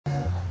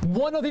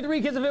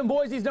103.3 KTVB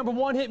Boise's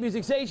 #1 hit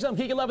music station. I'm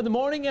Kiki Love in the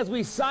morning as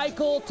we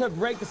cycle to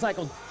break the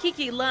cycle.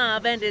 Kiki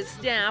Love and his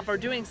staff are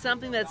doing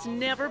something that's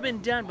never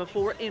been done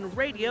before in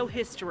radio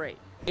history.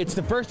 It's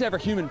the first ever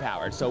human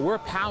powered, so we're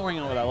powering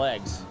it with our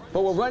legs.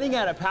 But we're running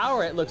out of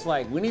power, it looks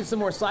like. We need some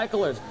more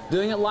cyclers.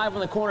 Doing it live on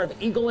the corner of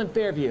Eagle and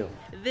Fairview.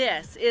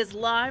 This is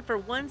Live for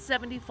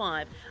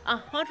 175,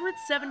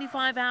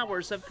 175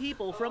 hours of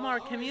people from our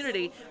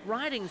community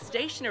riding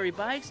stationary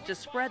bikes to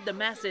spread the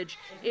message,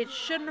 it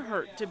shouldn't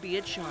hurt to be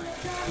a child.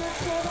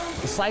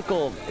 The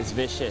cycle is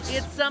vicious.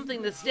 It's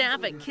something the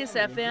staff at KISS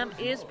FM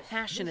is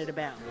passionate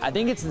about. I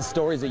think it's the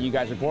stories that you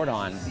guys report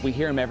on. We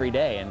hear them every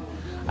day, and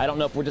I don't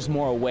know if we're just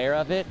more aware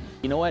of it.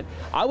 You know what?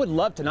 I would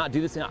love to not do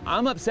this.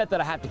 I'm upset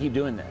that I have to keep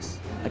doing this.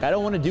 Like, I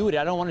don't want to do it.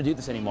 I don't want to do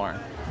this anymore.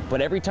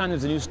 But every time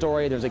there's a new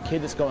story, there's a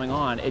kid that's going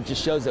on, it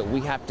just shows that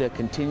we have to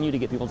continue to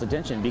get people's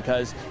attention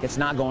because it's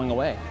not going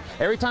away.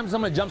 Every time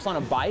someone jumps on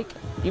a bike,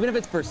 even if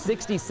it's for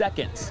 60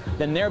 seconds,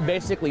 then they're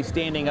basically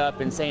standing up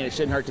and saying it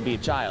shouldn't hurt to be a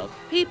child.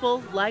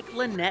 People like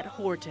Lynette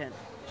Horton.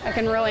 I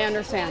can really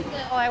understand.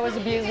 I was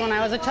abused when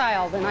I was a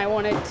child, and I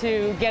wanted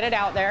to get it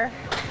out there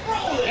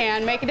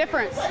and make a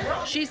difference.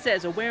 She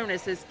says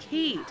awareness is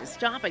key to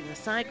stopping the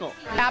cycle.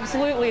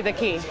 Absolutely the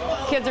key.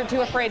 Kids are too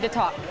afraid to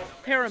talk.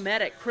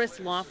 Paramedic Chris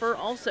Loffer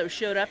also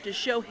showed up to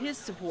show his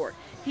support.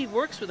 He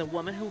works with a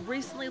woman who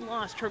recently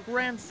lost her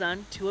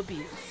grandson to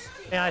abuse.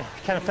 Yeah, I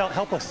kind of felt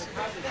helpless.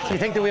 So you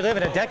think that we live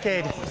in a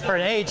decade or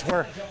an age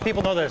where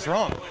people know that it's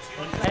wrong,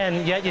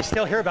 and yet you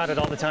still hear about it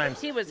all the time.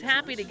 He was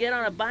happy to get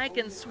on a bike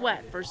and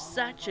sweat for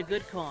such a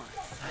good cause.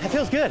 It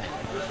feels good.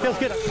 It feels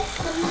good.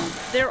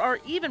 There are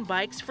even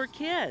bikes for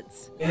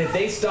kids. And if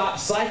they stop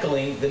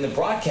cycling, then the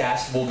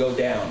broadcast will go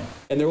down.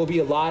 And there will be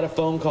a lot of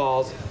phone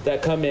calls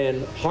that come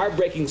in,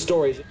 heartbreaking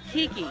stories.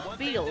 Kiki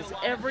feels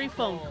every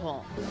phone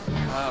call.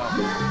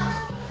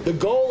 Wow. The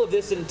goal of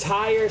this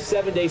entire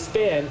 7-day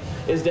span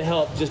is to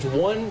help just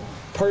one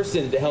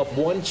person, to help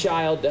one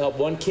child, to help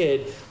one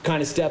kid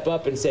kind of step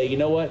up and say, you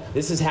know what,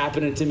 this is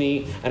happening to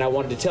me and I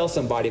wanted to tell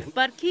somebody.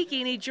 But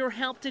Kiki needs your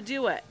help to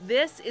do it.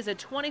 This is a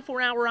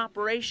 24-hour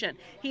operation.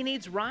 He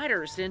needs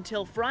riders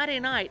until Friday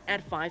night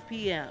at 5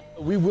 p.m.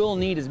 We will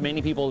need as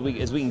many people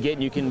as we can get,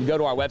 and you can go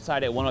to our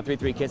website at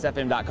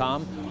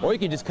 1033kissfm.com, or you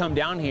can just come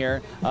down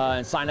here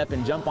and sign up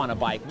and jump on a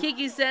bike.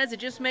 Kiki says it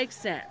just makes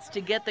sense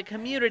to get the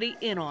community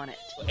in on it.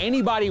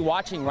 Anybody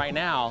watching right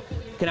now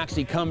can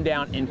actually come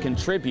down and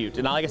contribute.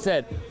 And like I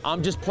said,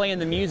 I'm just playing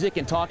the music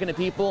and talking to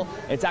people.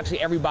 It's actually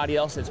everybody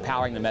else that's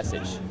powering the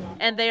message.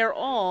 And they are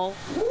all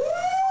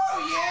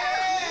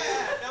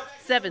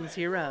 7's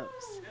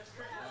heroes.